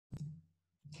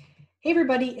Hey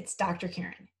everybody, it's Dr.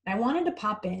 Karen. I wanted to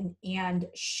pop in and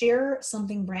share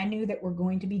something brand new that we're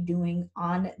going to be doing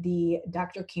on the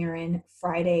Dr. Karen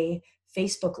Friday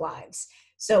Facebook Lives.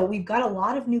 So we've got a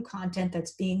lot of new content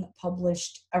that's being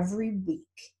published every week.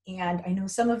 And I know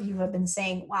some of you have been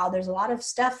saying, wow, there's a lot of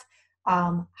stuff.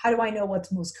 How do I know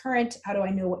what's most current? How do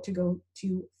I know what to go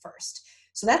to first?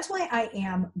 So that's why I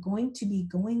am going to be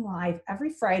going live every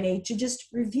Friday to just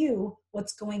review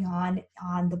what's going on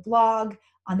the blog,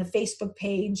 on the Facebook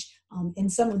page, in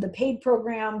some of the paid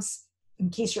programs, in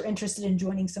case you're interested in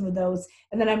joining some of those.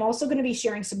 And then I'm also going to be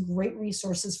sharing some great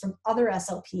resources from other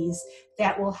SLPs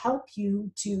that will help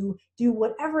you to do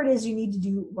whatever it is you need to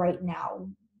do right now.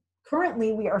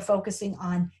 Currently, we are focusing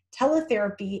on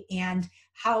teletherapy and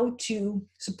how to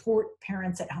support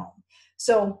parents at home.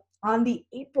 So on the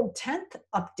April 10th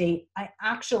update, I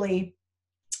actually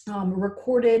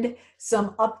recorded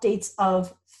some updates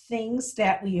of things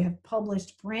that we have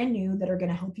published brand new that are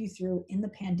going to help you through in the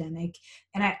pandemic.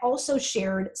 And I also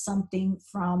shared something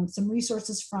from some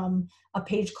resources from a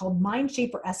page called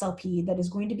Mindshaper SLP that is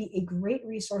going to be a great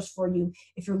resource for you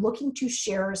if you're looking to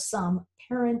share some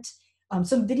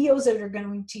some videos that are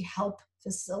going to help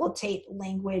facilitate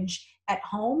language at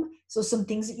home. So some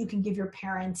things that you can give your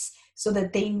parents so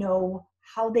that they know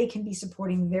how they can be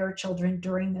supporting their children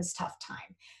during this tough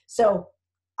time. So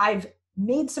I've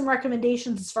made some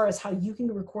recommendations as far as how you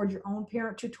can record your own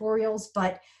parent tutorials,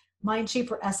 but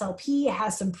Mindshaper SLP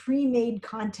has some pre-made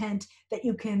content that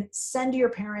you can send to your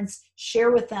parents,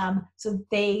 share with them so that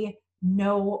they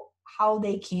know how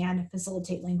they can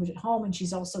facilitate language at home. And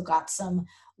she's also got some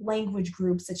language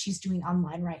groups that she's doing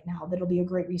online right now that'll be a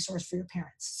great resource for your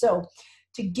parents. So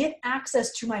to get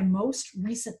access to my most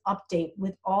recent update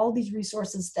with all these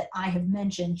resources that I have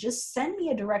mentioned, just send me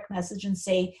a direct message and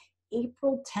say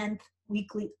April 10th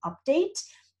weekly update.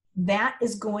 That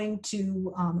is going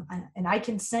to, and I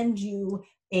can send you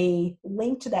a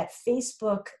link to that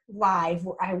Facebook Live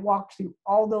where I walked through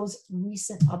all those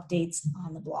recent updates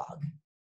on the blog.